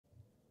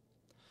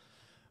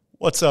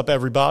What's up,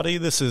 everybody?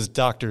 This is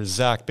Dr.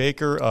 Zach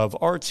Baker of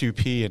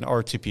R2P and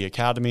R2P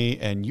Academy,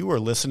 and you are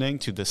listening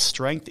to the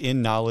Strength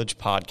in Knowledge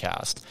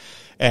podcast.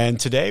 And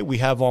today we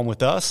have on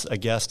with us a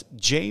guest,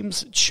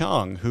 James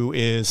Chung, who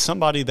is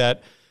somebody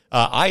that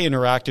I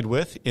interacted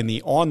with in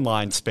the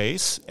online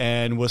space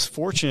and was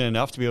fortunate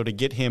enough to be able to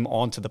get him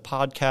onto the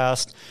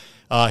podcast.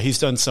 He's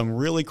done some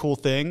really cool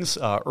things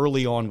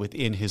early on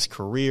within his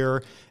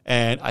career,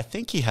 and I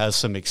think he has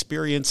some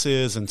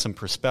experiences and some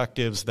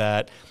perspectives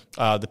that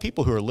the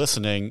people who are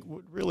listening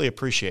would really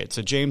appreciate.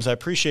 So, James, I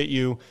appreciate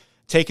you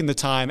taking the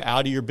time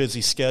out of your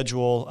busy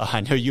schedule. I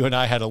know you and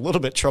I had a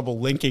little bit trouble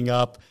linking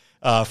up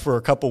for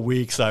a couple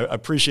weeks. I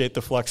appreciate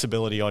the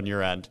flexibility on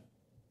your end.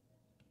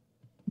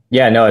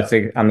 Yeah, no,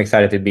 I'm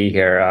excited to be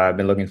here. I've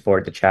been looking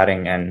forward to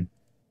chatting and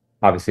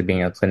obviously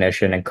being a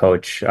clinician and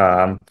coach,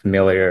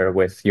 familiar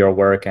with your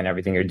work and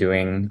everything you're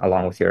doing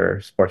along with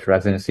your sports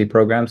residency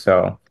program.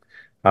 So,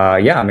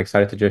 yeah, I'm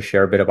excited to just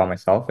share a bit about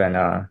myself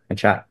and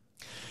chat.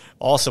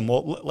 Awesome.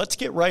 Well, let's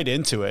get right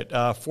into it.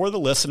 For the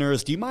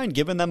listeners, do you mind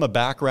giving them a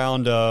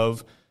background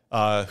of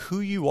who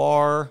you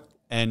are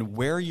and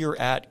where you're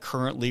at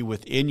currently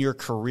within your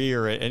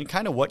career and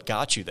kind of what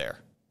got you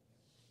there?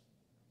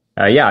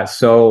 Yeah,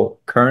 so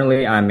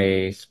currently I'm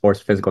a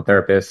sports physical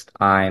therapist.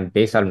 I'm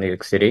based out of New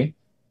York City,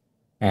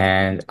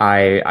 and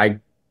I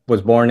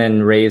was born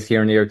and raised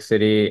here in New York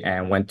City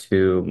and went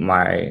to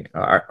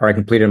I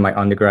completed my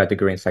undergrad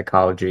degree in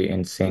psychology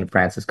in St.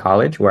 Francis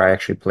College, where I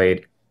actually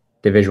played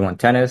Division I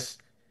tennis.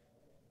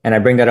 And I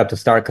bring that up to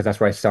start because that's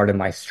where I started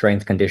my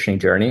strength conditioning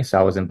journey. So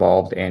I was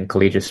involved in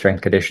collegiate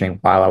strength conditioning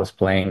while I was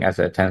playing as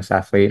a tennis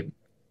athlete.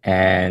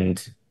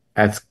 And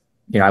that's,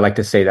 I like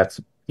to say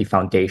that's the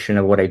foundation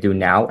of what I do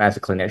now as a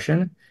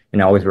clinician.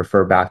 And I always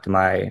refer back to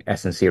my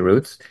S&C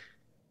roots.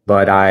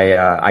 But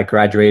I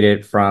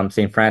graduated from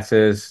St.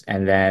 Francis,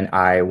 and then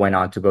I went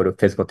on to go to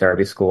physical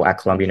therapy school at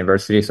Columbia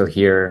University. So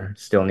here,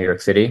 still in New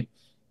York City.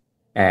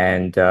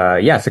 And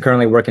yeah, so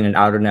currently working in an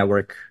outer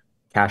network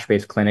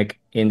cash-based clinic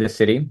in the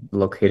city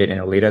located in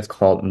Alita. It's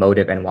called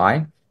Motive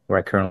NY, where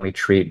I currently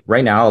treat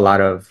right now a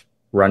lot of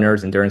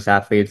runners, endurance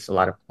athletes, a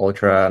lot of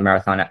ultra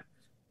marathon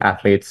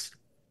athletes.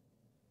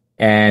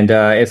 And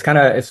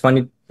it's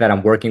funny that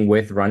I'm working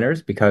with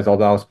runners because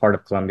although I was part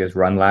of Columbia's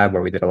Run Lab,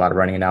 where we did a lot of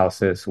running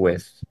analysis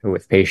with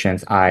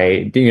patients,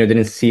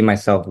 didn't see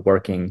myself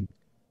working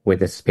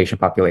with this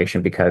patient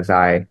population because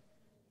I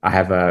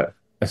have a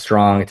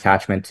strong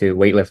attachment to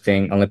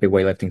weightlifting, Olympic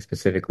weightlifting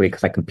specifically,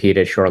 because I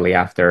competed shortly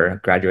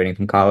after graduating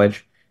from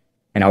college.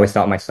 And I always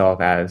thought myself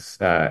as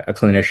a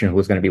clinician who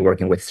was going to be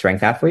working with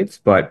strength athletes.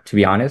 But to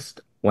be honest,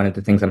 one of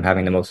the things I'm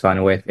having the most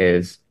fun with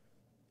is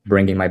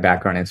bringing my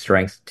background and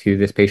strength to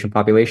this patient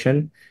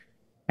population.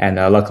 And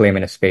luckily, I'm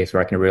in a space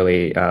where I can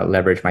really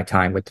leverage my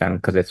time with them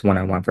because it's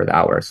one-on-one for the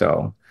hour.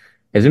 So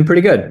it's been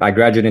pretty good. I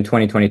graduated in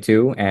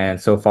 2022, and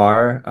so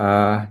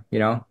far,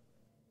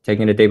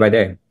 taking it day by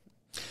day.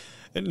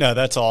 No,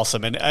 that's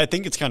awesome. And I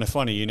think it's kind of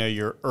funny,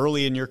 you're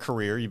early in your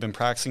career, you've been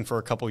practicing for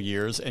a couple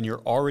years, and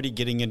you're already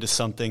getting into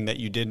something that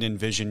you didn't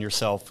envision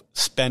yourself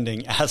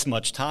spending as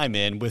much time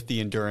in with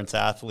the endurance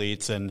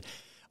athletes. And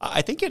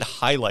I think it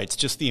highlights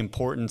just the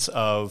importance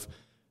of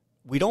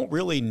we don't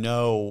really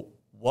know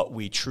what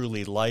we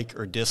truly like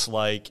or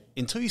dislike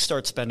until you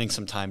start spending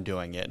some time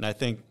doing it. And I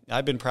think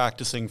I've been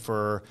practicing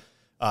for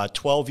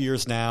 12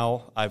 years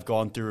now. I've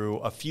gone through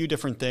a few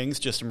different things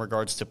just in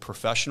regards to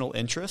professional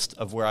interest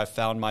of where I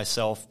found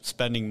myself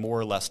spending more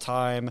or less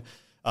time,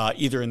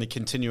 either in the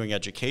continuing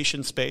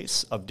education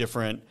space of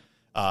different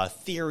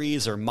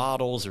theories or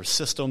models or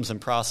systems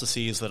and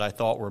processes that I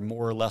thought were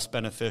more or less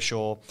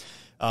beneficial.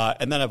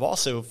 And then I've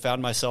also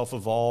found myself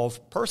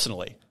evolve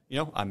personally.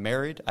 I'm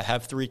married. I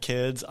have 3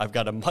 kids. I've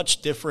got a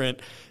much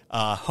different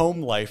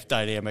home life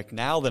dynamic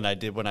now than I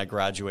did when I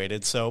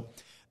graduated. So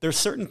there's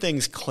certain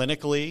things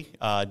clinically,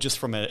 just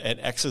from an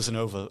X's and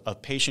O's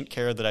of patient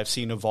care that I've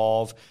seen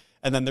evolve.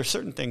 And then there's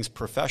certain things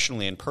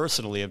professionally and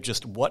personally of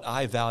just what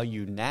I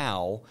value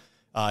now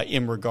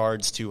in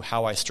regards to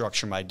how I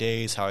structure my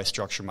days, how I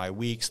structure my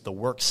weeks, the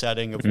work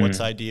setting of what's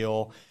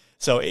ideal.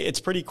 So it's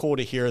pretty cool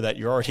to hear that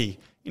you're already,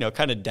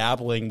 kind of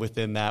dabbling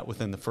within that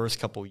within the first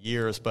couple of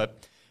years. But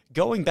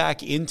going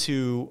back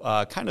into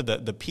kind of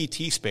the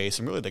PT space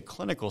and really the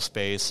clinical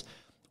space,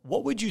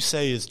 what would you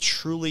say is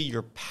truly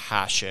your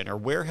passion, or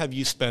where have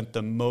you spent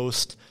the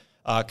most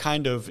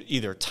kind of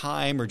either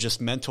time or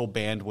just mental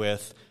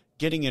bandwidth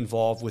getting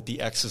involved with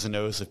the X's and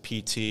O's of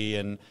PT?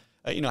 And,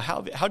 how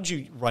did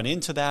you run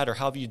into that, or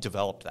how have you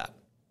developed that?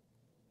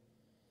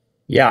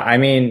 Yeah, I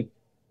mean,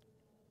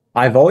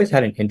 I've always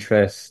had an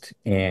interest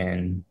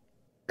in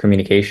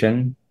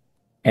communication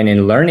and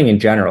in learning in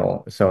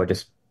general. So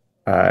just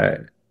uh,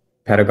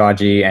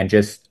 pedagogy and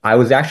just, I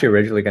was actually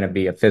originally going to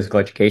be a physical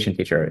education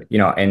teacher,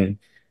 and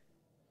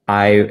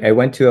I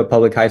went to a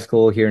public high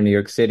school here in New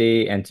York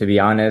City. And to be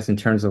honest, in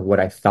terms of what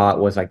I thought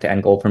was like the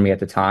end goal for me at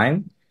the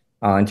time,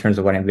 in terms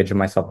of what I envisioned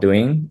myself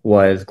doing,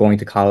 was going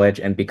to college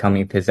and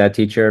becoming a phys ed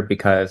teacher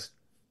because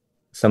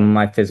some of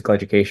my physical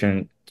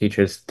education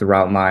teachers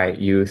throughout my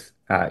youth,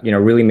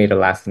 really made a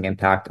lasting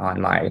impact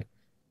on my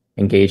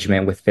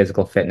engagement with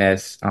physical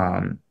fitness,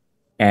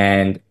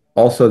 and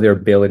also their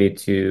ability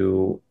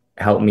to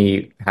help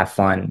me have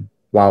fun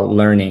while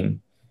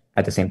learning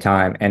at the same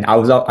time. And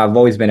I've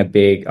always been a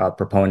big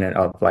proponent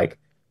of like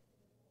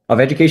of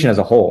education as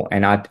a whole.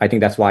 And I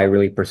think that's why I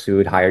really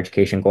pursued higher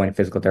education, going to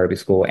physical therapy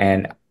school.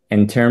 And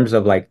in terms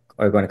of like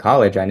going to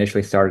college, I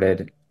initially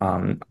started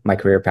my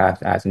career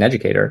path as an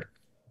educator,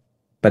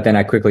 but then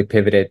I quickly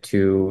pivoted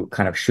to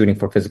kind of shooting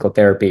for physical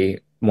therapy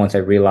once I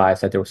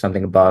realized that there was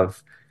something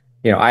above.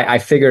 I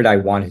figured I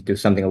wanted to do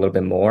something a little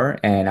bit more,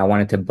 and I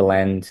wanted to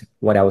blend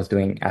what I was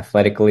doing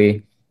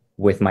athletically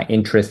with my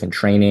interest in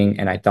training.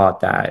 And I thought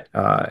that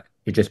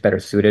it just better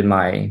suited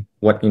my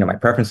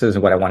preferences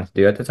and what I wanted to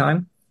do at the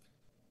time.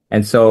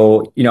 And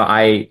so,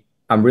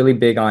 I'm really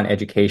big on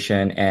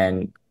education.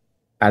 And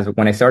as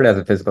when I started as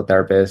a physical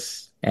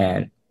therapist,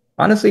 and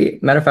honestly,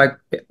 matter of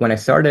fact, when I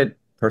started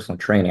personal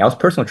training, I was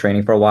personal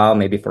training for a while,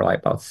 maybe for like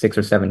about 6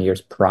 or 7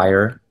 years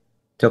prior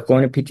to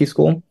going to PT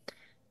school.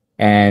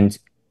 And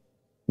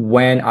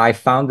when I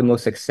found the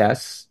most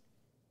success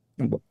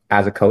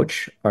as a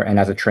coach and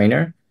as a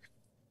trainer,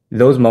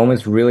 those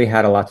moments really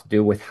had a lot to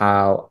do with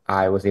how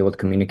I was able to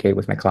communicate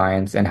with my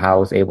clients and how I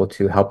was able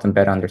to help them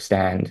better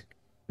understand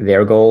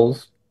their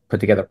goals, put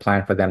together a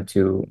plan for them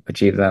to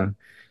achieve them,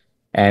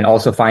 and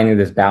also finding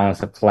this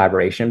balance of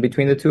collaboration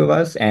between the two of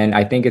us. And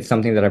I think it's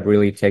something that I've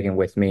really taken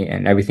with me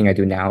in everything I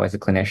do now as a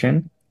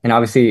clinician. And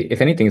obviously, if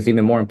anything, it's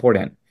even more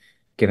important,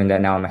 given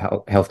that now I'm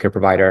a healthcare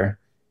provider.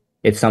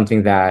 It's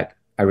something that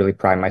I really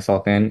pride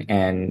myself in.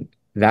 And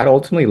that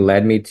ultimately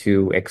led me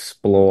to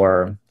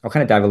explore, I'll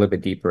kind of dive a little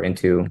bit deeper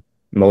into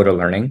motor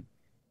learning.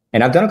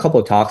 And I've done a couple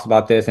of talks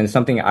about this, and it's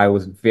something I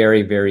was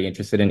very, very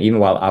interested in, even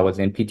while I was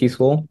in PT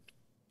school.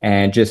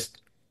 And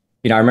just,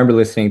 I remember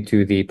listening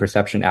to the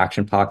Perception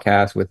Action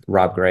podcast with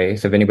Rob Gray.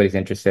 So if anybody's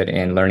interested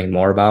in learning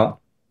more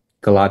about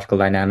ecological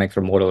dynamics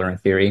or motor learning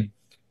theory,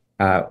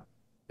 uh,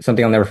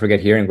 something I'll never forget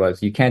hearing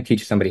was, you can't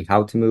teach somebody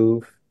how to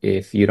move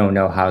if you don't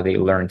know how they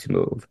learn to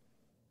move.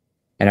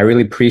 And I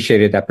really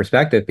appreciated that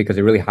perspective because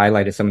it really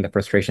highlighted some of the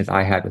frustrations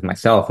I had with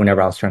myself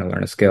whenever I was trying to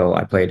learn a skill.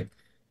 I played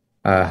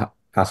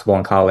basketball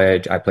in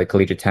college, I played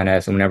collegiate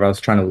tennis, and whenever I was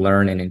trying to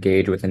learn and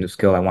engage with a new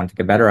skill I wanted to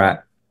get better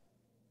at,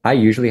 I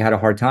usually had a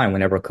hard time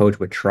whenever a coach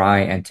would try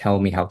and tell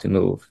me how to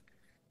move.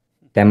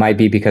 That might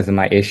be because of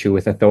my issue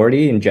with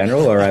authority in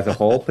general or as a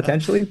whole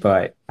potentially,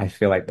 but I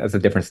feel like that's a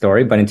different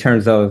story. But in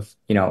terms of,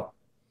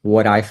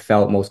 what I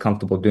felt most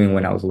comfortable doing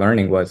when I was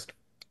learning was,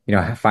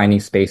 finding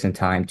space and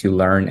time to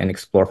learn and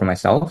explore for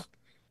myself.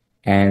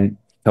 And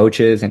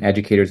coaches and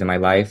educators in my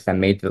life that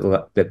made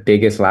the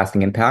biggest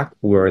lasting impact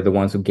were the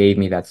ones who gave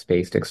me that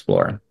space to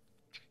explore.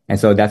 And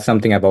so that's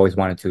something I've always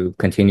wanted to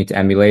continue to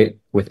emulate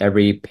with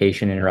every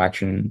patient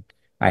interaction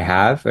I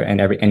have and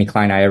any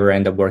client I ever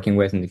end up working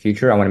with in the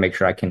future. I want to make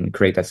sure I can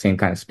create that same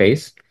kind of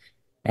space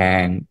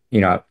and,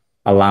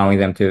 allowing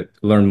them to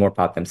learn more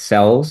about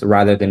themselves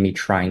rather than me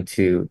trying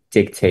to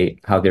dictate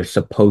how they're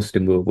supposed to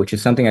move, which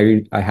is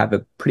something I have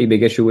a pretty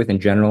big issue with in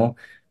general,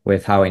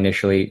 with how I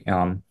initially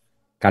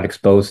got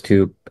exposed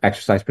to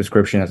exercise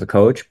prescription as a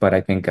coach. But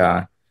I think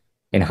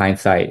in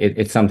hindsight,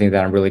 it's something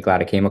that I'm really glad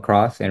I came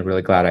across and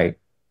really glad I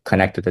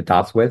connected the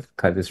dots with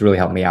because it's really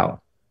helped me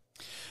out.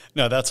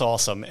 No, that's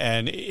awesome.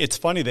 And it's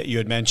funny that you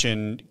had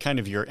mentioned kind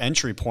of your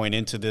entry point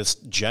into this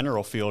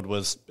general field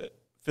was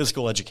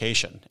physical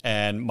education.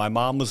 And my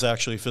mom was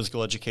actually a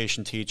physical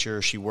education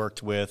teacher. She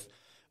worked with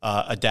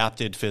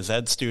adapted phys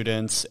ed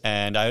students.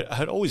 And I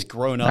had always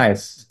grown up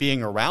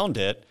being around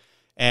it.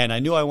 And I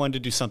knew I wanted to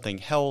do something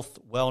health,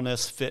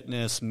 wellness,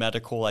 fitness,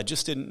 medical. I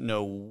just didn't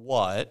know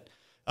what.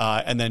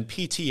 And then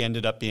PT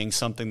ended up being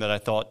something that I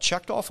thought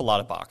checked off a lot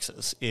of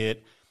boxes.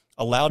 It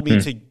allowed me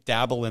to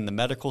dabble in the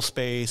medical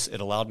space. It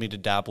allowed me to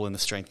dabble in the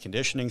strength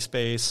conditioning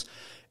space.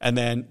 And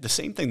then the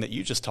same thing that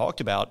you just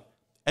talked about,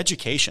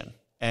 education.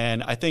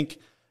 And I think,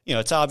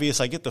 it's obvious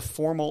I get the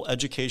formal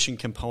education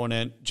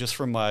component just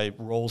from my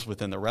roles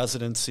within the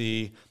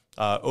residency,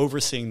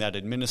 overseeing that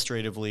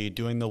administratively,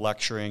 doing the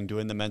lecturing,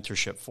 doing the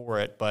mentorship for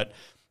it. But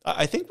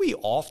I think we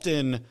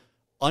often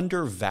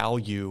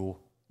undervalue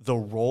the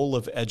role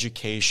of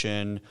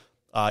education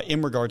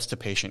in regards to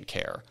patient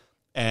care.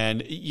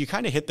 And you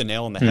kind of hit the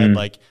nail on the head.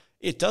 Like,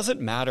 it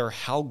doesn't matter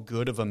how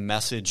good of a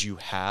message you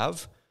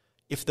have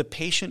if the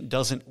patient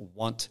doesn't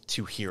want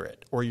to hear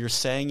it, or you're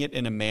saying it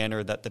in a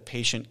manner that the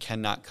patient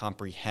cannot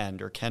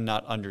comprehend or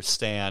cannot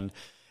understand.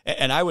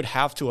 And I would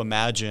have to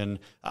imagine,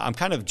 I'm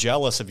kind of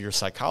jealous of your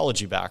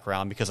psychology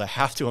background because I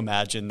have to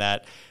imagine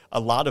that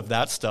a lot of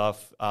that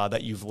stuff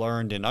that you've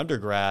learned in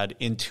undergrad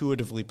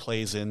intuitively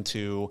plays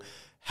into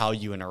how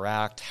you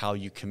interact, how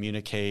you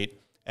communicate,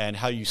 and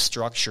how you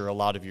structure a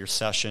lot of your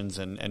sessions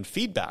and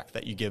feedback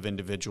that you give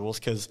individuals.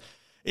 Because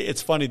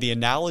it's funny, the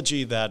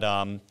analogy that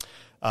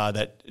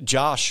that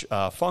Josh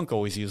Funk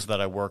always uses that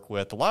I work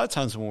with, a lot of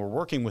times when we're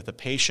working with a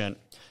patient,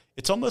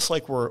 it's almost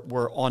like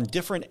we're on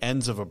different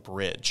ends of a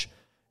bridge.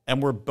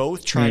 And we're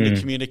both trying to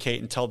communicate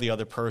and tell the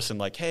other person,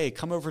 like, hey,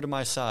 come over to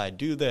my side,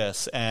 do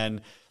this.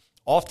 And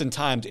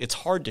oftentimes it's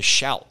hard to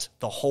shout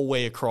the whole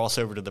way across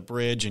over to the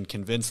bridge and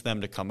convince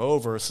them to come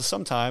over. So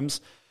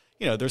sometimes,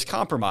 there's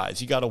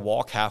compromise. You got to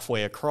walk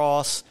halfway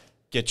across,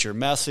 get your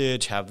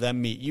message, have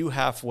them meet you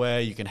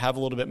halfway. You can have a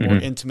little bit more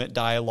intimate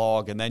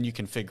dialogue, and then you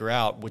can figure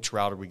out which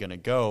route are we going to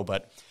go.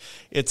 But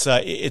it's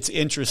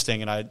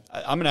interesting, and I'm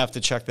going to have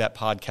to check that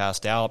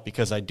podcast out,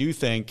 because I do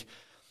think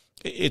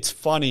it's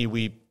funny.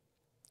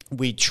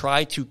 We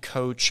try to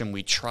coach and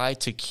we try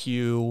to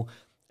cue,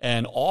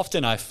 and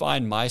often I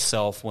find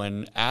myself,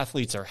 when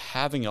athletes are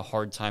having a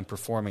hard time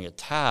performing a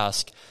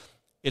task,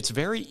 it's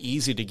very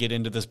easy to get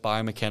into this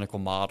biomechanical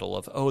model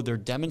of, they're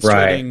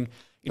demonstrating,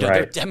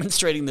 they're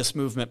demonstrating this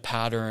movement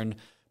pattern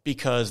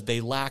because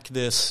they lack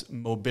this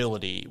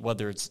mobility,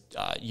 whether it's,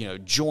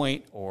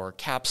 joint or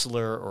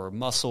capsular or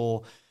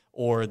muscle,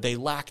 or they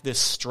lack this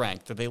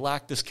strength, or they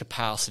lack this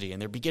capacity,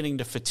 and they're beginning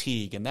to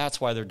fatigue, and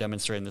that's why they're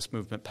demonstrating this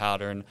movement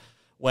pattern.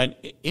 When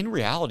in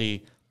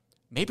reality,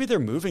 maybe they're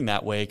moving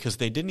that way because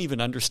they didn't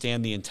even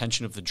understand the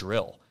intention of the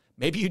drill.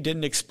 Maybe you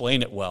didn't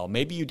explain it well.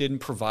 Maybe you didn't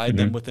provide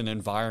them with an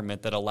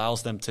environment that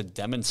allows them to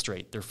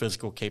demonstrate their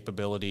physical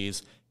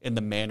capabilities in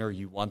the manner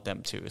you want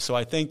them to. So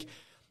I think,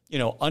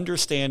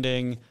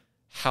 understanding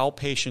how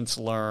patients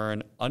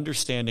learn,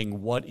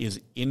 understanding what is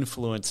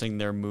influencing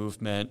their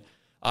movement.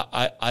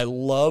 I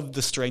love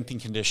the strength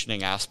and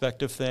conditioning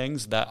aspect of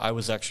things. That I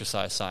was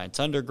exercise science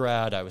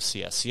undergrad. I was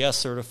CSCS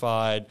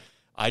certified.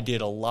 I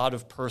did a lot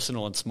of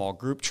personal and small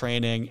group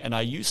training, and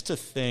I used to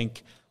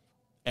think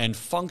and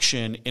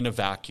function in a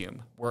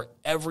vacuum where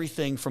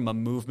everything from a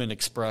movement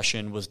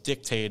expression was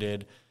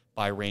dictated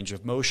by range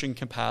of motion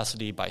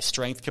capacity, by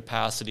strength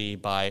capacity,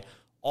 by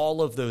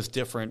all of those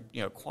different,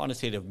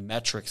 quantitative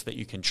metrics that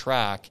you can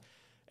track.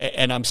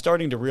 And I'm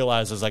starting to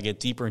realize, as I get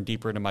deeper and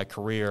deeper into my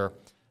career,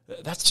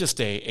 that's just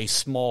a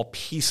small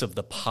piece of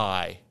the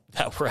pie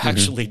that we're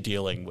actually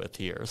dealing with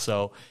here.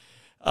 So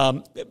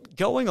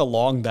going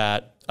along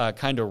that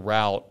kind of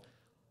route,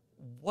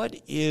 what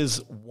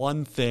is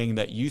one thing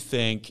that you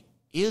think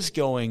is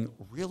going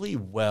really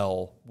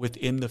well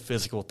within the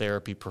physical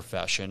therapy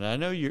profession? And I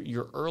know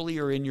you're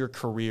earlier in your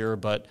career,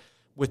 but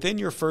within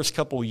your first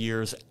couple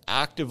years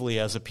actively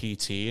as a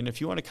PT, and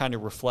if you want to kind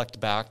of reflect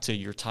back to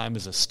your time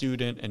as a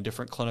student and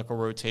different clinical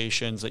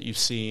rotations that you've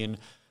seen,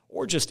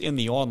 or just in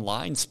the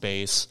online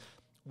space,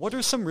 what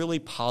are some really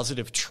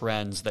positive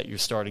trends that you're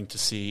starting to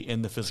see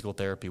in the physical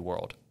therapy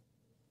world?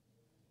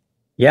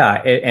 Yeah,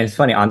 and it's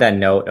funny on that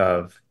note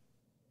of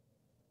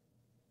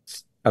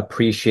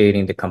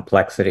appreciating the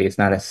complexity. It's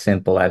not as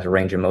simple as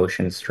range of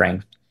motion,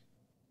 strength.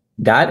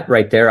 That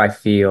right there, I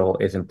feel,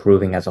 is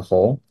improving as a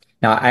whole.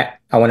 Now,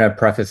 I want to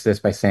preface this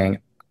by saying,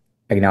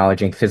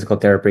 acknowledging physical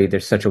therapy,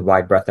 there's such a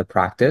wide breadth of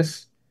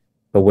practice,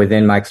 but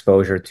within my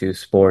exposure to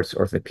sports,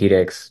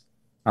 orthopedics,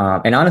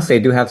 and honestly, I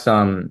do have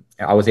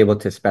I was able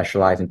to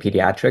specialize in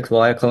pediatrics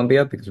while at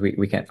Columbia, because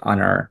we can,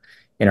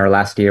 in our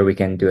last year, we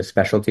can do a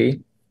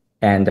specialty.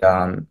 And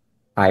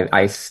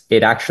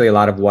it actually, a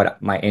lot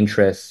of my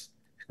interest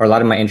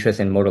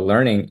in motor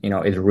learning,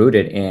 is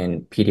rooted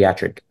in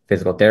pediatric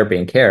physical therapy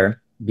and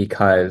care,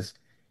 because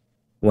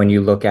when you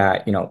look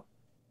at,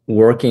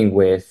 working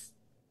with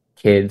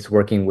kids,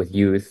 working with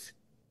youth,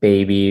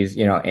 babies,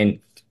 and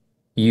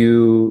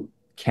you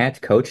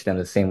can't coach them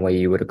the same way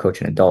you would coach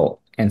an adult.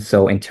 And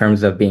so in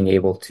terms of being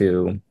able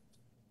to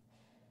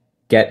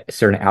get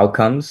certain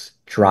outcomes,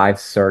 drive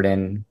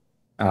certain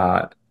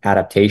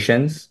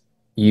adaptations,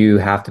 you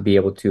have to be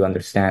able to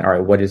understand, all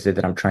right, what is it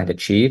that I'm trying to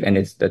achieve? And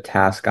is the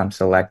task I'm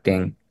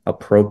selecting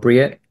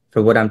appropriate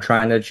for what I'm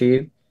trying to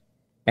achieve?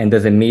 And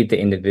does it meet the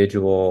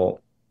individual's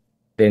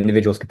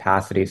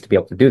capacities to be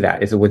able to do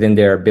that? Is it within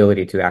their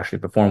ability to actually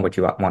perform what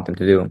you want them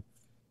to do?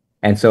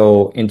 And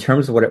so in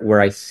terms of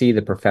where I see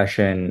the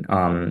profession,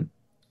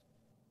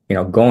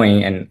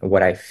 going, and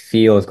what I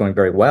feel is going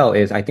very well,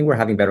 is I think we're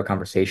having better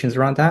conversations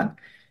around that.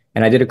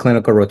 And I did a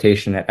clinical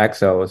rotation at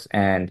Exos,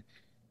 and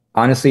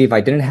honestly, if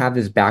I didn't have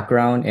this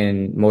background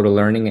in motor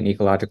learning and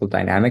ecological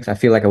dynamics, I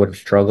feel like I would have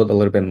struggled a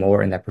little bit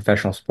more in that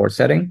professional sports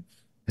setting.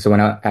 So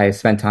when I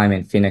spent time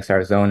in Phoenix,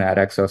 Arizona at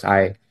Exos,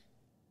 I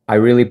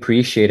really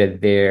appreciated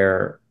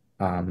their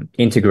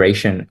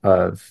integration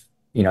of,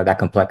 that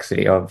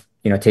complexity of,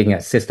 taking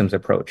a systems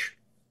approach.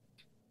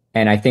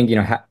 And I think,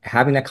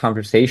 having that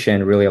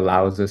conversation really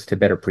allows us to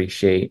better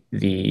appreciate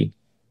the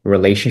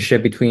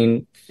relationship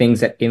between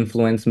things that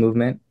influence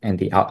movement and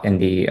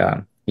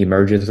the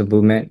emergence of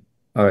movement,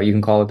 or you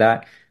can call it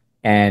that.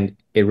 And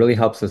it really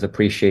helps us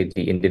appreciate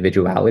the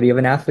individuality of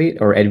an athlete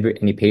or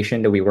any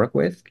patient that we work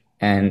with,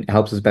 and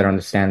helps us better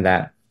understand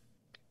that,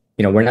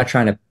 we're not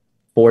trying to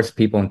force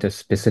people into a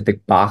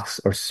specific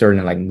box or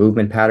certain like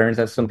movement patterns,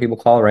 as some people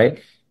call,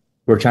 right?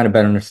 We're trying to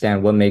better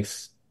understand what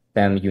makes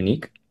them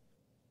unique,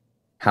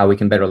 how we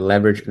can better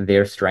leverage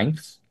their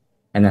strengths,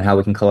 and then how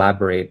we can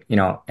collaborate,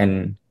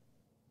 and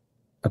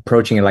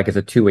approaching it like it's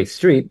a two-way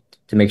street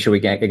to make sure we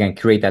can, again,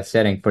 create that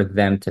setting for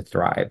them to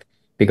thrive.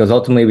 Because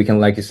ultimately we can,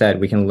 like you said,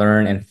 we can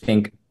learn and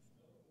think,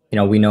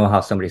 we know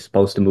how somebody's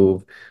supposed to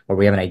move, or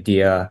we have an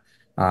idea,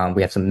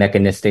 we have some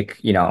mechanistic,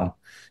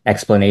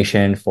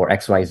 explanation for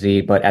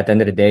XYZ. But at the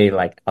end of the day,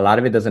 like a lot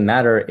of it doesn't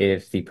matter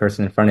if the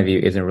person in front of you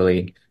isn't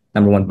really,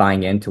 number one,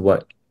 buying into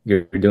what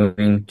you're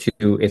doing,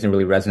 two, isn't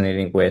really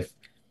resonating with,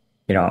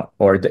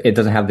 or it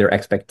doesn't have their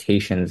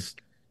expectations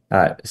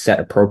set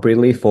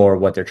appropriately for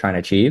what they're trying to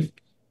achieve.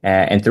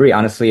 And three,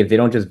 honestly, if they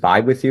don't just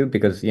vibe with you,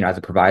 because, as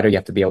a provider, you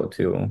have to be able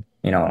to,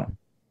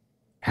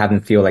 have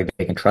them feel like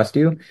they can trust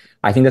you.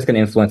 I think that's going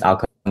to influence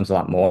outcomes a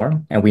lot more.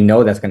 And we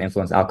know that's going to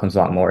influence outcomes a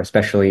lot more,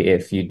 especially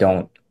if you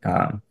don't,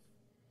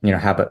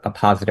 have a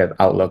positive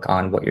outlook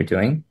on what you're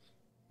doing.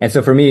 And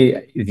so for me,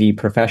 the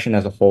profession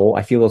as a whole,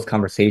 I feel those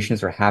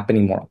conversations are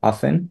happening more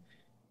often.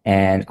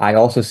 And I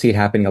also see it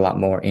happening a lot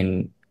more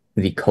in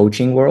the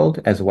coaching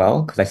world as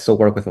well, because I still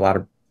work with a lot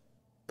of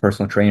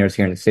personal trainers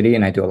here in the city,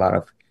 and I do a lot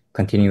of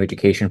continuing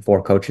education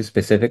for coaches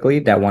specifically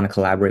that want to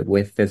collaborate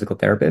with physical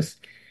therapists.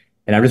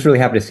 And I'm just really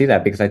happy to see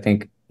that because I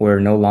think we're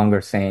no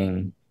longer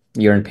saying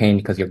you're in pain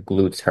because your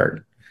glutes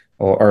hurt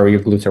or your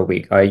glutes are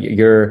weak.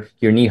 Your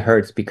knee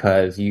hurts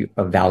because you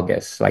of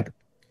valgus, like,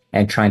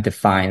 and trying to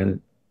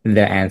find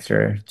the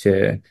answer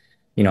to,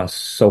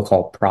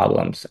 so-called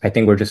problems. I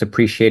think we're just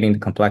appreciating the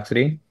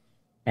complexity.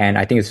 And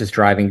I think it's just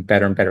driving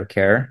better and better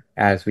care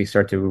as we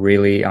start to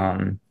really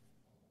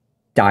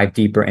dive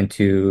deeper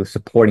into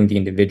supporting the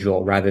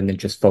individual rather than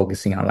just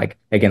focusing on, like,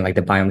 again, like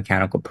the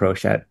biomechanical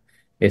approach that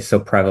is so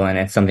prevalent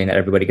and something that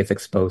everybody gets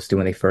exposed to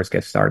when they first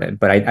get started.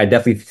 But I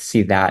definitely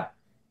see that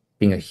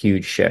being a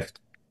huge shift.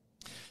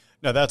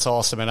 No, that's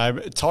awesome. And I'm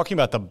talking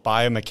about the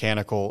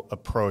biomechanical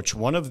approach.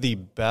 One of the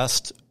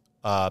best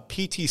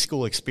PT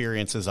school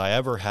experiences I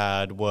ever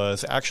had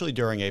was actually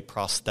during a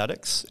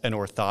prosthetics and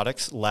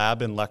orthotics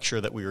lab and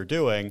lecture that we were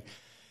doing.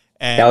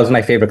 And that was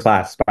my favorite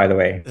class, by the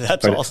way.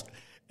 That's awesome.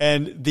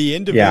 And the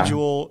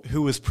individual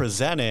who was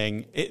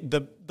presenting,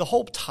 the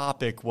whole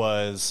topic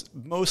was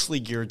mostly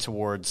geared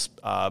towards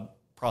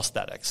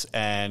prosthetics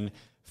and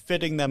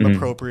fitting them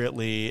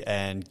appropriately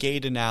and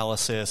gait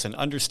analysis and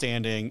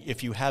understanding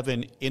if you have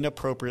an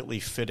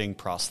inappropriately fitting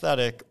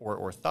prosthetic or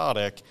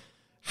orthotic,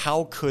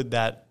 how could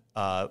that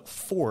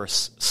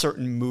force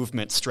certain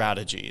movement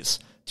strategies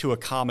to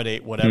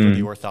accommodate whatever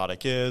the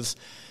orthotic is.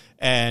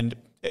 And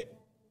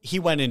he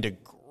went into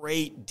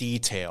great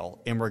detail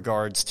in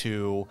regards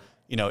to,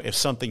 if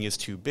something is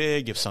too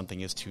big, if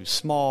something is too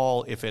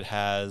small, if it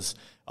has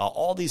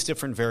all these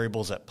different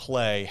variables at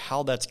play,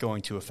 how that's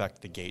going to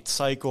affect the gait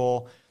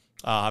cycle.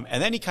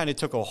 And then he kind of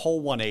took a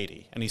whole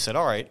 180 and he said,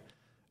 all right,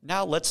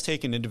 now let's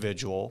take an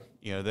individual,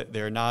 that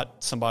they're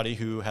not somebody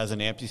who has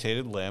an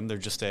amputated limb. They're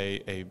just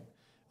a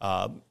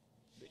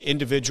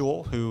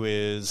individual who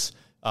is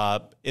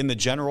in the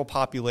general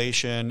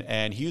population,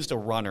 and he used a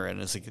runner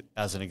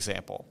as an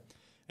example.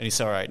 And he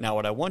said, all right, now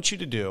what I want you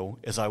to do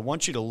is I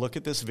want you to look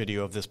at this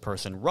video of this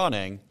person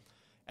running,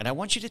 and I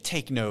want you to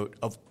take note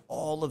of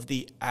all of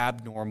the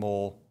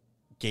abnormal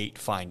gait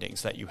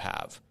findings that you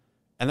have.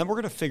 And then we're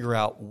going to figure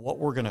out what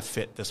we're going to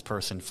fit this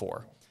person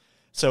for.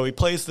 So he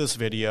plays this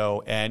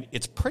video, and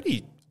it's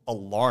pretty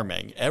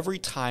alarming. Every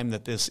time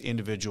that this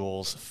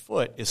individual's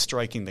foot is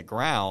striking the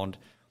ground,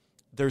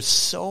 there's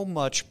so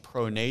much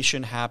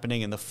pronation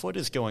happening, and the foot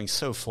is going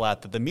so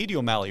flat that the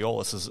medial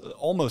malleolus is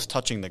almost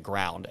touching the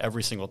ground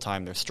every single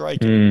time they're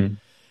striking.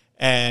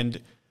 And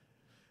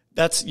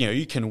that's,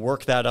 you can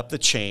work that up the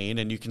chain,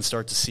 and you can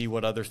start to see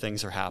what other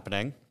things are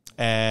happening.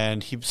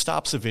 And he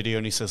stops the video,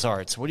 and he says, all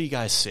right, so what do you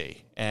guys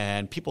see?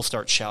 And people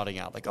start shouting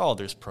out, like, oh,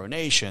 there's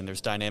pronation, there's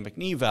dynamic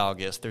knee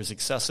valgus, there's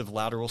excessive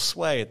lateral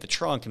sway at the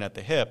trunk and at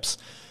the hips.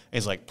 And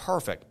he's like,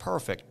 perfect,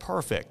 perfect,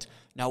 perfect.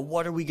 Now,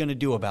 what are we going to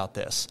do about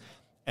this?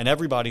 And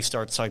everybody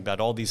starts talking about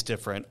all these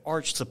different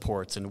arch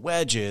supports and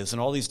wedges and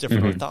all these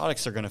different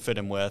orthotics they're going to fit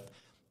him with.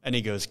 And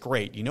he goes,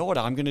 great, you know what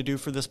I'm going to do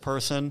for this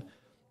person?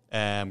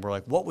 And we're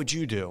like, what would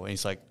you do? And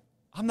he's like,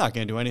 I'm not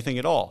going to do anything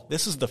at all.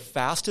 This is the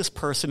fastest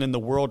person in the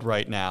world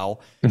right now.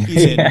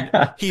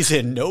 He's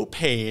in no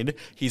pain.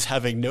 He's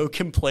having no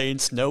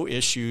complaints, no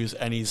issues,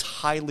 and he's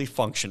highly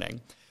functioning.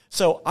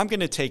 So I'm going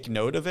to take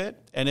note of it.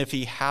 And if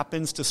he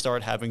happens to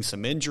start having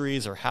some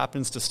injuries or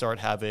happens to start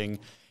having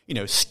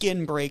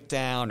skin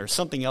breakdown or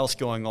something else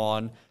going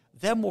on,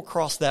 then we'll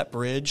cross that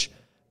bridge.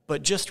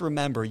 But just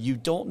remember, you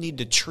don't need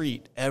to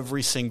treat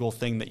every single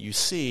thing that you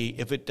see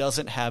if it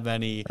doesn't have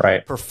any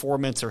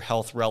performance or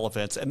health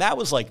relevance. And that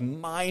was like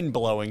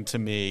mind-blowing to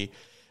me,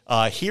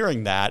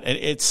 hearing that. And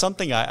it's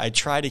something I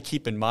try to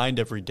keep in mind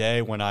every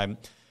day when I'm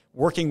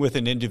working with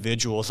an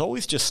individual, is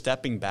always just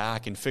stepping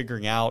back and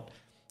figuring out,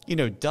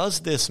 does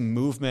this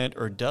movement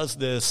or does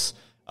this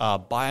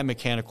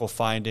biomechanical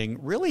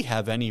finding really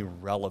have any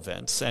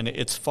relevance? And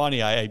it's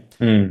funny, I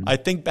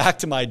think back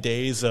to my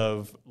days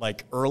of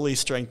like early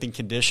strength and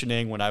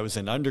conditioning when I was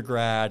in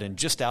undergrad and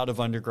just out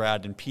of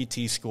undergrad in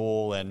PT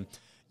school, and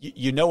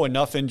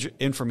enough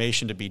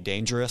information to be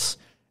dangerous.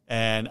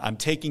 And I'm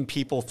taking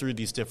people through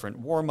these different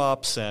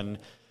warm-ups, and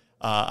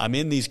I'm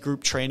in these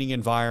group training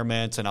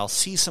environments, and I'll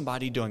see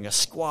somebody doing a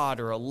squat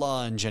or a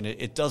lunge, and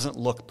it doesn't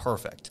look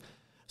perfect.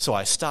 So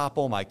I stop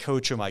them, I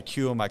coach them, I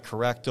cue them, I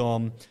correct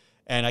them.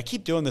 And I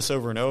keep doing this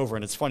over and over.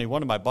 And it's funny,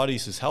 one of my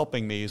buddies who's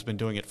helping me, who's been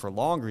doing it for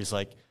longer, he's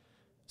like,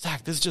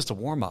 Zach, this is just a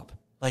warm up.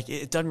 Like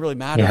it doesn't really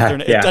matter if Yeah,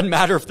 they're, it yeah, doesn't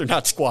matter if they're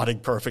not squatting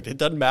perfect. It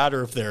doesn't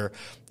matter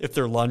if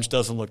their lunge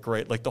doesn't look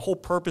great. Like the whole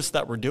purpose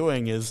that we're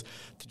doing is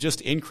to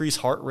just increase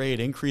heart rate,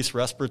 increase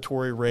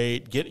respiratory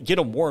rate, get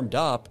them warmed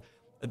up.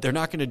 They're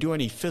not going to do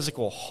any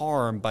physical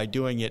harm by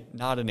doing it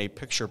not in a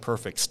picture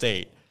perfect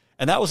state.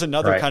 And that was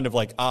another right. kind of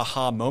like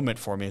aha moment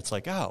for me. It's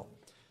like, oh,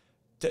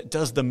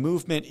 does the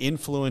movement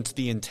influence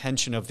the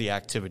intention of the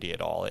activity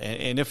at all?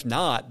 And if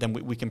not, then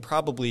we can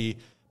probably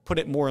put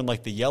it more in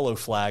like the yellow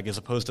flag as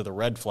opposed to the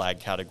red flag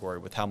category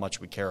with how much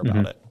we care about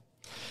Hmm.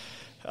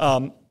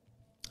 it.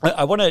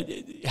 I want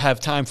to have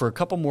time for a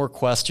couple more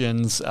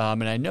questions.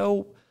 And I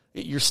know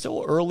you're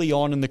still early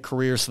on in the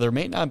career, so there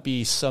may not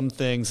be some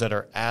things that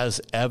are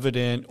as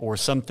evident or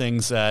some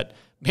things that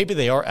maybe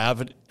they are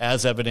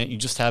as evident. You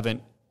just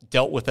haven't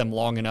dealt with them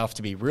long enough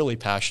to be really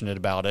passionate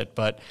about it.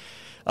 But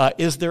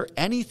is there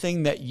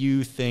anything that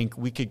you think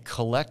we could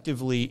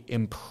collectively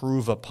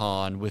improve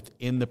upon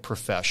within the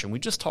profession? We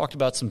just talked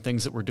about some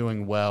things that we're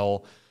doing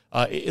well.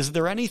 Is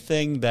there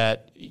anything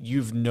that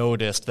you've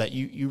noticed that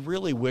you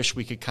really wish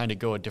we could kind of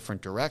go a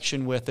different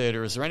direction with it?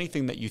 Or is there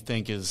anything that you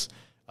think is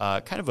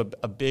kind of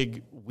a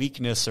big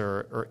weakness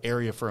or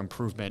area for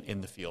improvement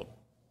in the field?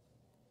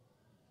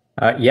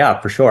 Yeah,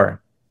 for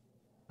sure.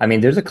 I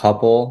mean, there's a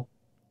couple.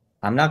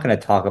 I'm not going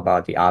to talk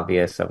about the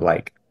obvious of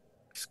like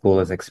school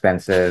is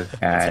expensive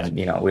Okay.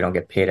 and we don't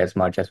get paid as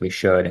much as we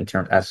should in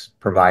terms as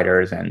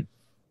providers. And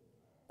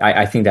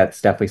I think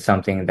that's definitely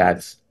something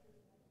that's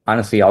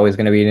honestly always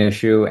going to be an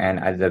issue. And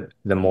as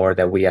the more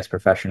that we as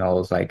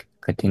professionals like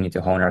continue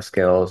to hone our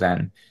skills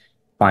and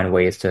find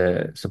ways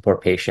to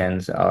support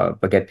patients,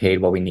 but get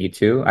paid what we need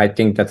to, I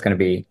think that's going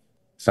to be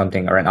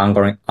something or an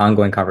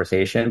ongoing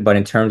conversation. But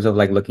in terms of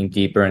like looking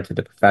deeper into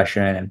the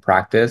profession and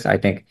practice, I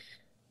think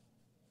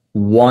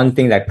one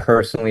thing that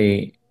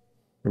personally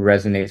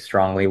resonates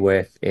strongly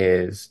with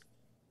is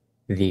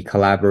the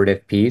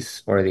collaborative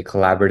piece or the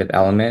collaborative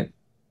element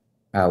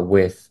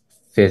with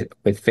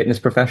fitness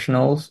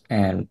professionals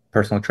and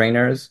personal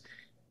trainers,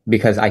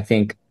 because I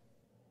think,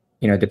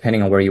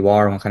 depending on where you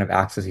are and what kind of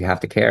access you have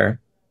to care,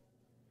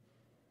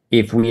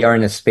 if we are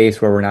in a space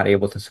where we're not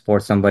able to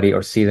support somebody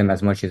or see them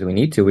as much as we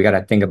need to, we got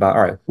to think about,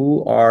 all right,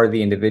 who are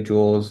the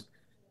individuals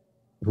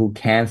who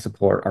can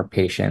support our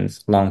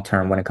patients long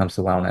term when it comes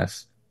to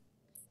wellness?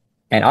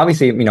 And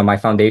obviously, my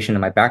foundation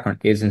and my background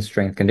is in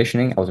strength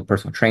conditioning. I was a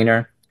personal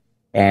trainer,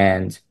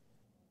 and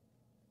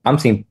I'm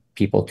seeing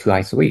people 2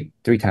 nights a week,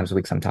 3 times a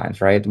week sometimes,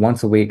 right?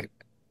 Once a week.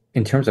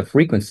 In terms of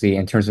frequency,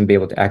 in terms of being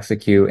able to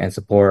execute and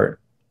support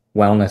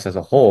wellness as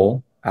a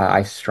whole,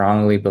 I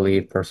strongly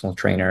believe personal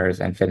trainers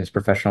and fitness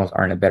professionals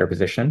are in a better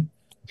position.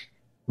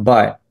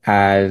 But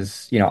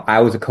as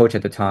I was a coach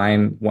at the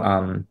time,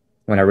 when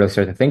I really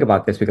started to think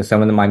about this, because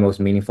some of my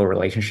most meaningful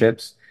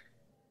relationships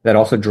that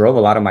also drove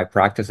a lot of my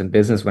practice and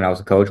business when I was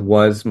a coach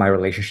was my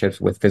relationships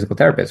with physical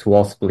therapists who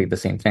also believe the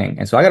same thing.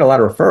 And so I got a lot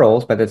of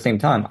referrals, but at the same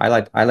time, I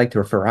like to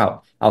refer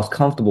out. I was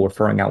comfortable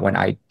referring out when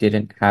I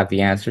didn't have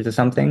the answer to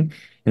something.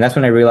 And that's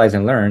when I realized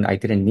and learned I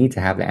didn't need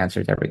to have the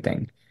answer to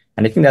everything.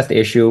 And I think that's the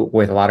issue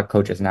with a lot of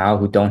coaches now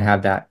who don't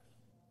have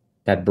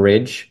that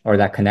bridge or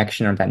that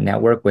connection or that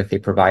network with a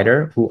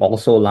provider who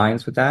also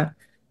aligns with that.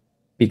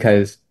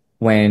 Because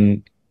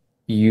when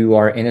you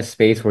are in a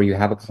space where you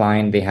have a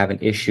client, they have an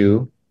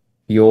issue,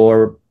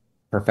 your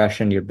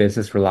profession, your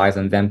business relies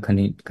on them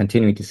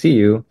continuing to see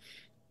you,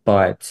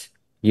 but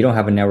you don't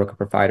have a network of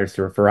providers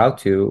to refer out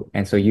to.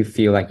 And so you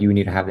feel like you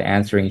need to have the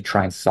answer and you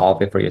try and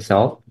solve it for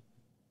yourself.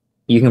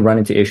 You can run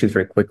into issues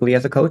very quickly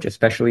as a coach,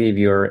 especially if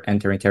you're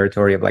entering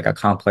territory of like a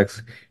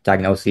complex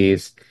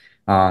diagnosis.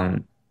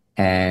 Um,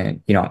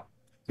 and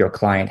your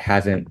client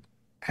hasn't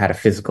had a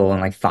physical in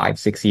like 5,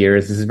 6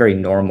 years. This is very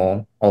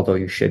normal, although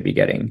you should be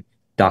getting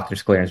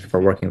doctor's clearance before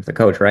working with a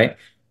coach, right?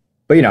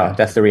 But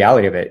that's the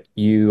reality of it.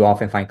 You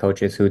often find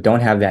coaches who don't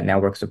have that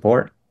network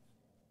support.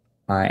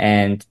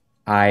 And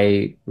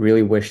I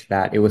really wish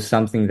that it was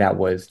something that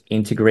was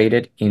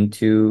integrated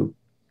into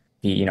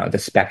the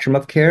spectrum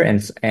of care,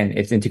 and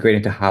it's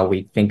integrated into how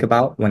we think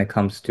about when it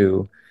comes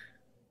to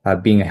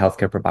being a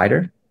healthcare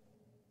provider.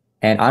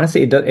 And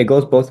honestly, it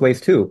goes both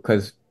ways too,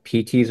 because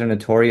PTs are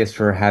notorious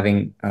for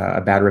having a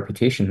bad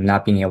reputation,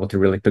 not being able to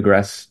really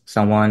progress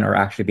someone or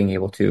actually being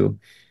able to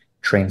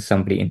train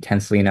somebody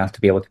intensely enough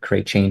to be able to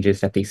create changes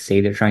that they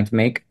say they're trying to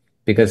make.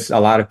 Because a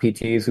lot of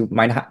PTs who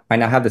might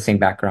not have the same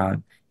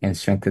background in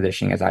strength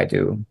conditioning as I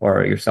do,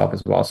 or yourself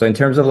as well. So in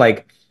terms of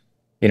like,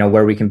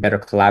 where we can better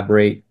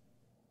collaborate,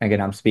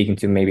 again, I'm speaking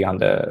to maybe on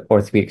the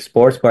orthopedic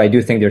sports, but I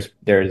do think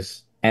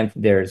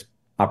there's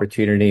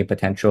opportunity and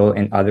potential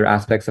in other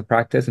aspects of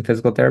practice and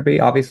physical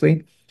therapy,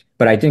 obviously.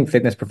 But I think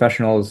fitness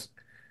professionals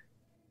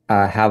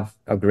have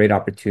a great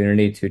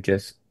opportunity to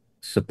just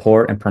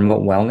support and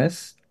promote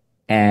wellness.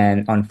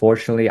 And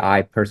unfortunately,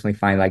 I personally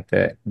find like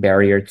the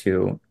barrier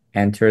to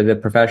enter the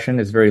profession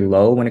is very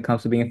low when it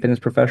comes to being a fitness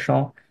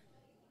professional.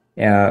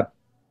 Uh,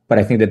 but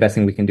I think the best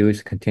thing we can do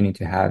is continue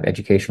to have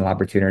educational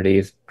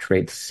opportunities,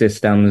 create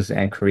systems,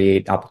 and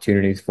create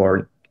opportunities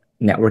for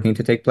networking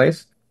to take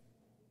place.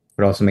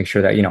 But also make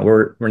sure that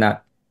we're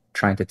not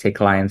trying to take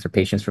clients or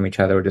patients from each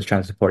other. We're just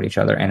trying to support each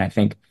other. And I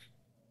think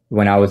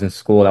when I was in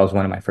school, that was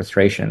one of my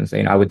frustrations.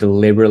 I would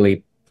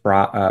deliberately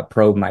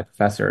probe my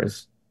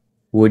professors.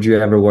 Would you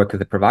ever work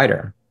with a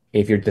provider?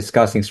 If you're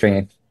discussing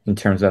strength in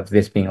terms of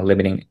this being a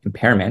limiting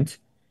impairment,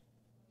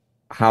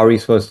 how are you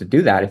supposed to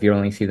do that if you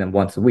only see them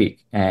once a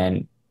week?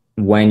 And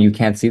when you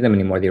can't see them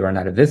anymore, they run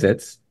out of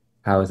visits.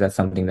 How is that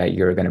something that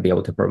you're going to be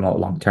able to promote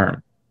long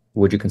term?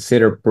 Would you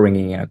consider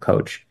bringing in a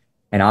coach?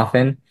 And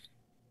often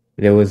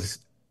there was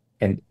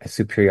a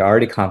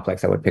superiority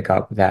complex I would pick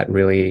up that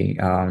really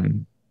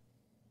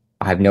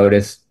I've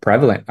noticed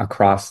prevalent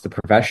across the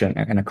profession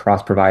and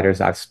across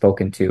providers I've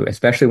spoken to,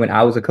 especially when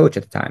I was a coach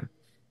at the time.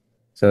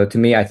 So to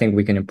me, I think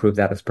we can improve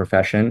that as a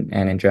profession.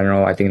 And in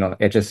general, I think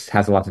it just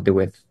has a lot to do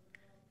with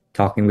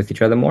talking with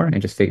each other more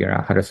and just figuring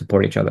out how to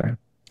support each other.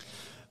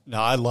 No,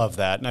 I love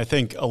that. And I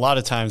think a lot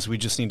of times we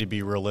just need to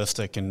be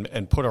realistic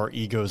and put our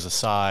egos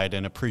aside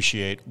and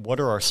appreciate what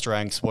are our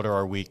strengths, what are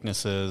our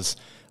weaknesses.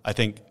 I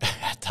think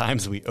at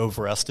times we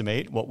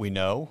overestimate what we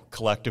know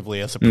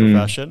collectively as a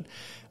profession.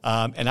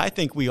 And I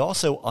think we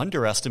also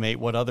underestimate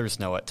what others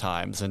know at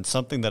times. And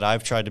something that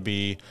I've tried to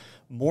be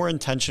more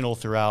intentional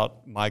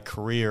throughout my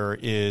career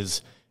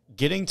is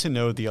getting to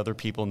know the other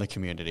people in the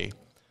community.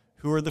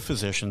 Who are the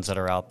physicians that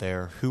are out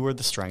there? Who are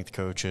the strength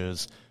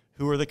coaches?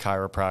 Who are the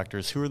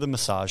chiropractors? Who are the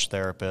massage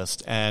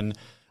therapists? And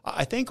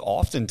I think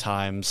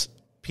oftentimes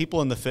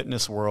people in the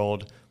fitness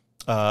world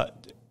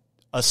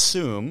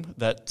assume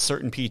that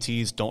certain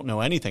PTs don't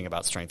know anything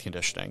about strength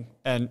conditioning.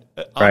 And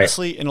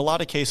honestly, in a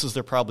lot of cases,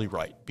 they're probably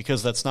right,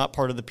 because that's not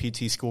part of the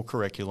PT school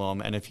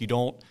curriculum. And if you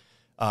don't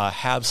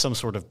have some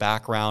sort of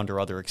background or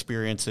other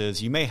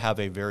experiences, you may have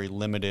a very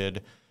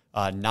limited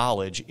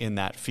knowledge in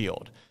that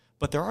field.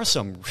 But there are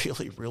some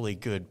really, really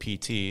good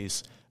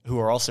PTs who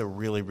are also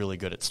really, really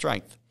good at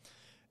strength.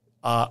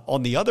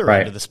 On the other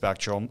end of the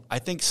spectrum, I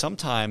think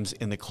sometimes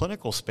in the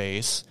clinical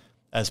space,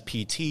 as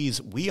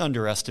PTs, we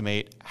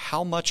underestimate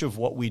how much of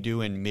what we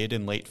do in mid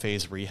and late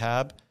phase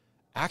rehab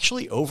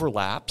actually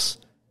overlaps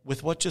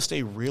with what just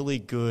a really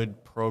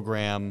good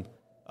program,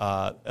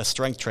 a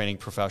strength training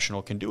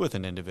professional can do with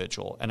an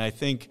individual. And I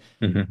think,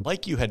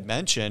 like you had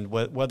mentioned,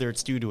 whether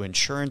it's due to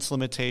insurance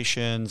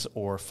limitations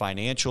or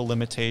financial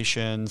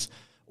limitations,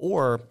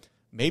 or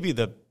maybe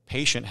the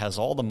patient has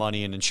all the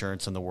money and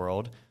insurance in the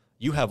world,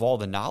 you have all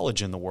the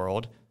knowledge in the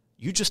world,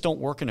 you just don't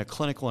work in a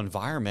clinical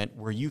environment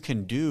where you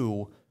can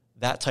do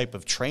that type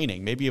of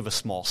training. Maybe you have a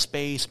small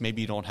space,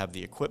 maybe you don't have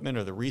the equipment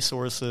or the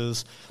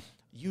resources.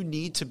 You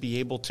need to be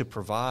able to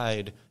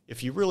provide,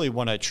 if you really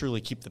want to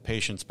truly keep the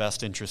patient's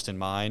best interest in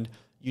mind,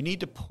 you need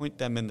to point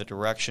them in the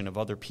direction of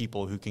other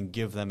people who can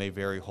give them a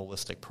very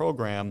holistic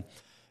program.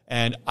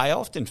 And I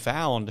often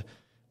found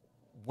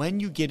when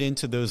you get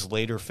into those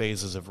later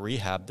phases of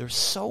rehab, there's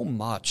so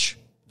much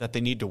that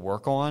they need to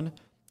work on.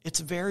 It's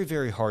very,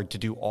 very hard to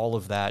do all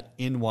of that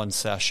in one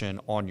session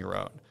on your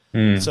own.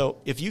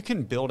 So if you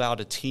can build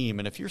out a team,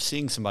 and if you're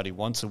seeing somebody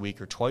once a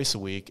week or twice a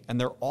week, and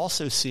they're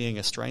also seeing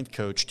a strength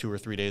coach 2 or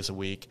 3 days a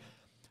week,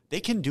 they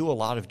can do a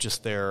lot of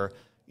just their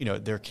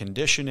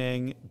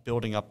conditioning,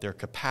 building up their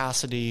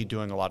capacity,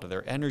 doing a lot of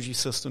their energy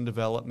system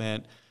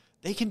development.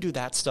 They can do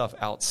that stuff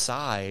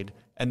outside,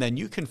 and then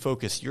you can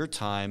focus your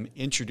time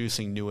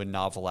introducing new and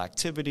novel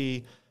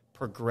activity,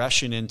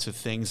 progression into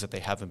things that they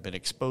haven't been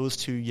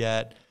exposed to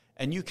yet.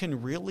 And you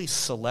can really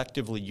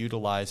selectively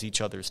utilize each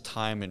other's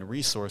time and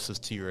resources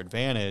to your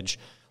advantage.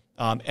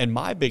 And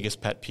my biggest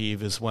pet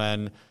peeve is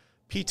when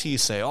PTs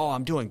say, oh,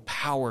 I'm doing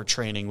power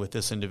training with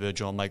this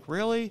individual. I'm like,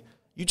 really?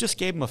 You just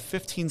gave them a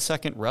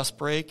 15-second rest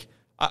break?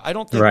 I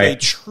don't think they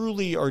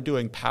truly are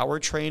doing power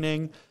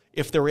training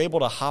if they're able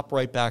to hop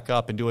right back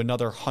up and do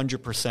another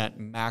 100%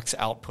 max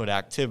output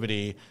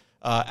activity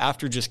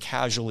after just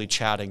casually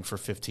chatting for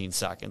 15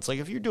 seconds. Like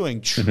if you're doing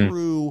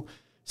true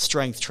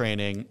strength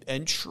training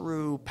and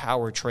true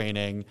power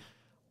training,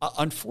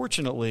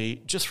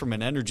 unfortunately, just from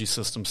an energy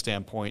system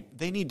standpoint,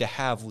 they need to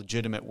have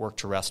legitimate work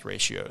to rest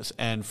ratios.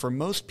 And for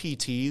most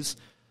PTs,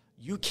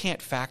 you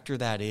can't factor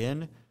that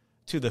in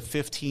to the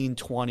 15,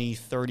 20,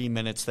 30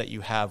 minutes that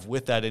you have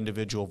with that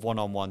individual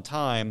one-on-one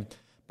time.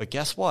 But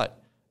guess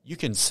what? You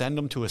can send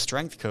them to a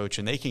strength coach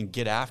and they can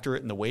get after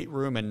it in the weight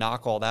room and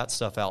knock all that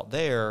stuff out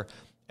there.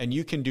 And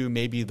you can do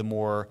maybe the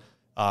more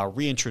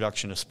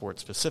reintroduction of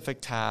sport-specific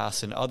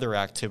tasks and other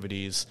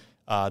activities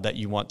that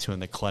you want to in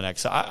the clinic.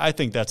 So I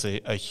think that's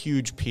a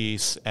huge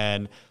piece.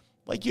 And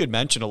like you had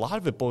mentioned, a lot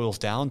of it boils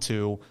down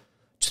to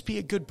just be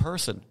a good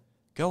person.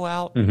 Go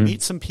out,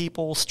 meet some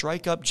people,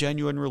 strike up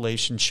genuine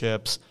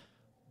relationships,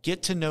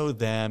 get to know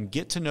them,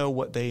 get to know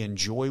what they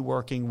enjoy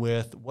working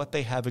with, what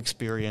they have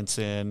experience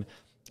in.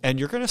 And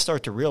you're going to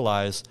start to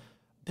realize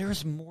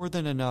there's more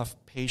than enough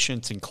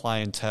patients and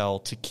clientele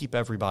to keep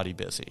everybody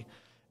busy.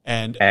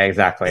 And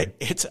exactly,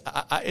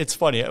 it's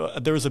funny.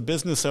 There was a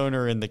business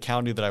owner in the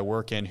county that I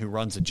work in who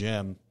runs a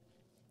gym,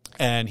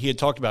 and he had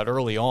talked about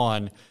early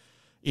on,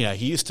 he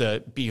used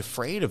to be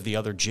afraid of the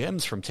other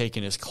gyms from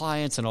taking his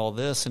clients and all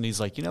this. And he's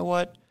like, you know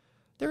what?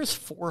 There's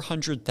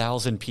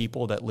 400,000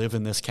 people that live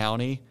in this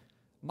county.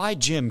 my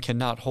gym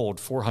cannot hold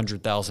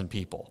 400,000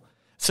 people.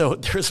 So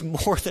there's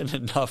more than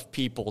enough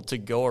people to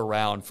go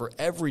around for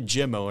every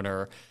gym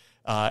owner.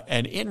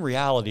 And in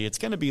reality, it's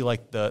going to be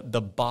like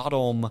the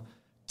bottom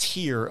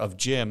tier of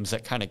gyms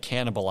that kind of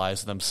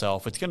cannibalize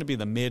themselves. It's going to be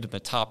the mid and the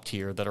top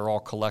tier that are all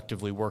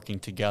collectively working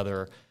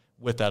together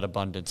with that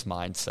abundance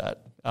mindset.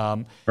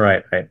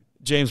 Right.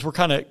 James, we're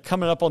kind of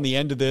coming up on the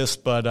end of this,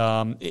 but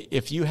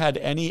if you had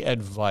any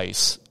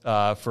advice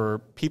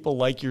for people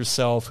like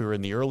yourself who are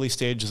in the early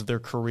stages of their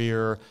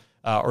career,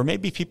 or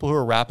maybe people who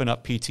are wrapping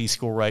up PT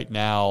school right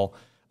now,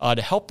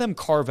 to help them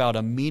carve out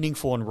a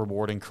meaningful and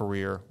rewarding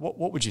career,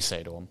 what would you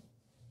say to them?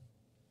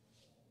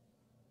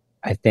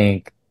 I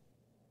think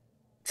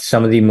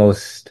some of the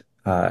most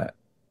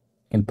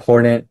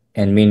important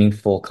and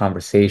meaningful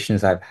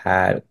conversations I've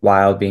had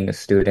while being a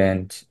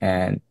student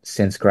and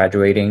since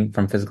graduating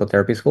from physical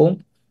therapy school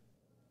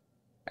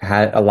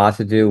had a lot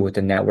to do with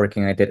the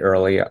networking I did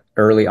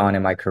early on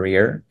in my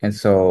career. And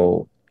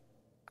so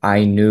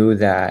I knew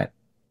that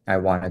I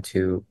wanted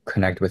to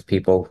connect with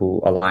people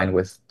who aligned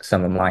with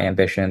some of my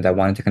ambitions. I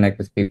wanted to connect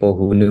with people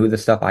who knew the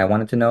stuff I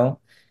wanted to know.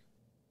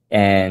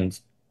 And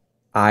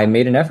I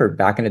made an effort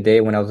back in the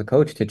day when I was a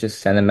coach to just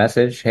send a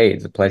message. Hey,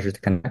 it's a pleasure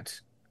to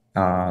connect.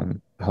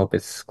 I hope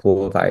it's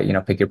cool if I,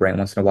 pick your brain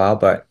once in a while.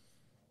 But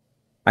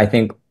I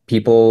think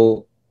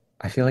people,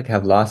 I feel like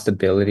have lost the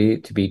ability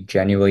to be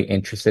genuinely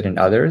interested in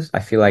others. I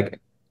feel like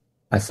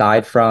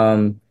aside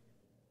from,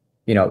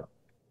 you know,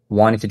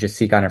 wanting to just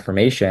seek out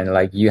information,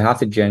 like you have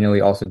to genuinely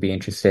also be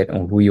interested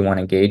in who you want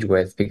to engage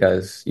with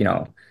because,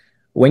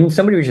 when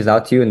somebody reaches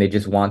out to you and they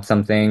just want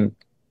something,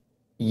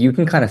 you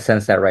can kind of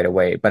sense that right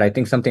away. But I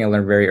think something I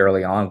learned very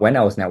early on when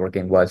I was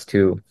networking was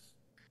to,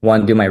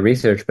 one, do my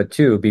research, but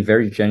two, be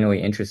very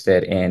genuinely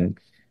interested in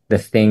the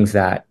things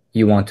that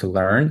you want to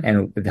learn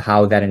and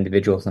how that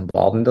individual is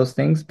involved in those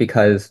things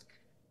because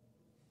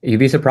you'd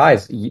be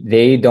surprised.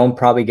 They don't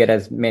probably get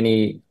as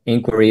many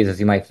inquiries as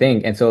you might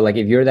think. And so like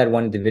if you're that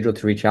one individual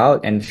to reach out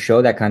and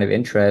show that kind of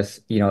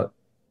interest,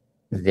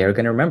 they're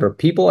going to remember.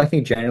 People, I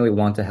think, generally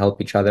want to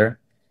help each other.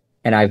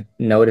 And I've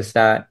noticed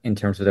that in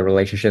terms of the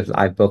relationships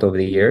I've built over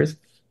the years,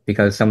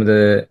 because some of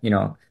the,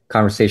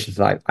 conversations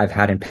that I've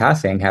had in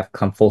passing have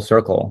come full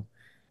circle.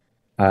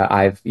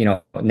 I've,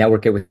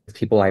 networked with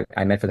people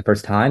I met for the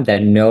first time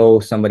that know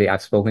somebody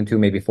I've spoken to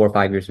maybe 4 or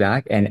 5 years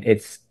back, and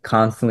it's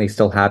constantly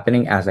still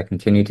happening as I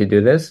continue to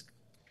do this.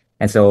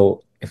 And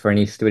so for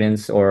any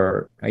students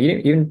or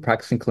even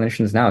practicing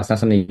clinicians now, it's not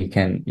something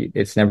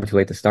it's never too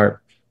late to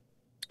start.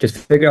 Just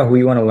figure out who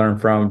you want to learn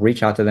from,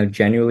 reach out to them,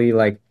 genuinely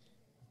like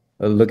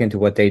look into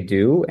what they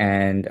do.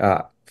 And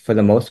for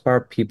the most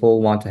part,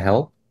 people want to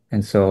help.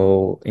 And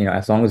so,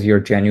 as long as you're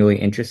genuinely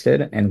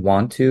interested and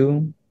want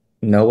to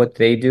know what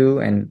they do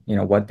and,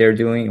 what they're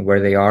doing, where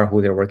they are,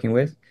 who they're working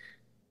with,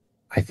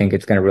 I think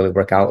it's going to really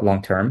work out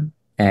long term.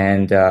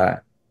 And,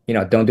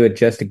 don't do it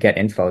just to get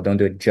info. Don't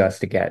do it just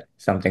to get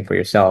something for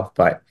yourself,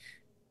 but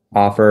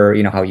offer,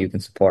 how you can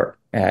support.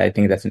 I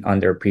think that's an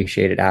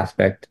underappreciated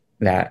aspect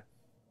that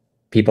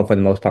people, for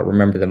the most part,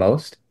 remember the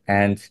most.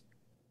 And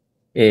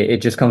it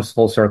just comes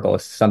full circle.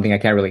 It's something I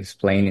can't really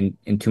explain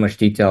in too much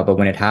detail, but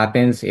when it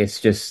happens, it's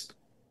just,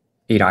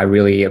 I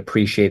really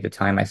appreciate the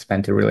time I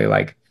spent to really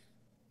like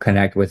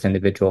connect with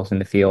individuals in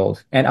the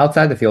field and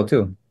outside the field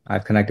too.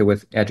 I've connected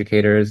with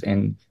educators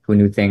and who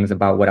knew things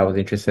about what I was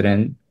interested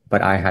in,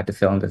 but I had to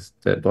fill in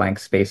the blank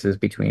spaces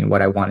between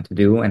what I wanted to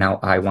do and how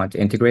I wanted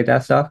to integrate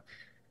that stuff.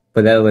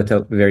 But that led to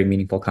very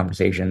meaningful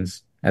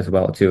conversations as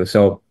well too.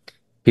 So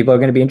people are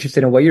going to be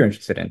interested in what you're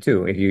interested in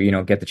too, if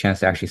you get the chance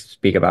to actually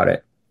speak about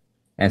it.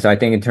 And so I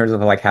think in terms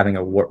of like having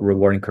a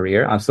rewarding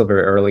career, I'm still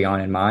very early on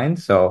in mine.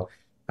 So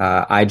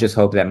I just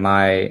hope that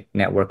my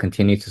network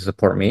continues to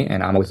support me.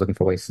 And I'm always looking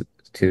for ways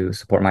to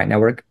support my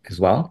network as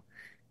well.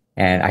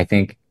 And I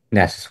think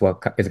that's just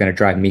what is going to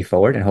drive me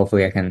forward. And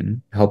hopefully I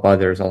can help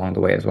others along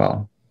the way as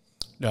well.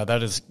 No,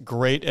 that is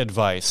great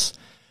advice.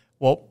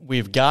 Well,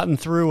 we've gotten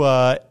through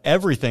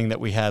everything that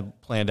we had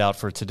planned out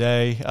for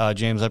today.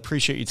 James, I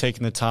appreciate you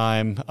taking the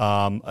time.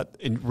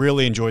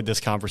 Really enjoyed this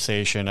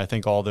conversation. I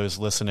think all those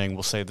listening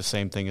will say the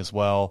same thing as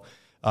well.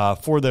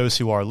 For those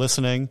who are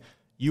listening,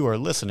 you are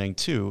listening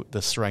to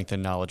the Strength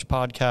and Knowledge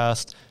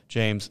podcast.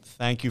 James,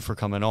 thank you for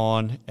coming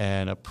on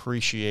and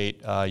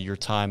appreciate your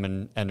time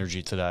and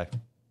energy today.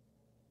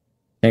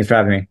 Thanks for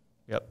having me.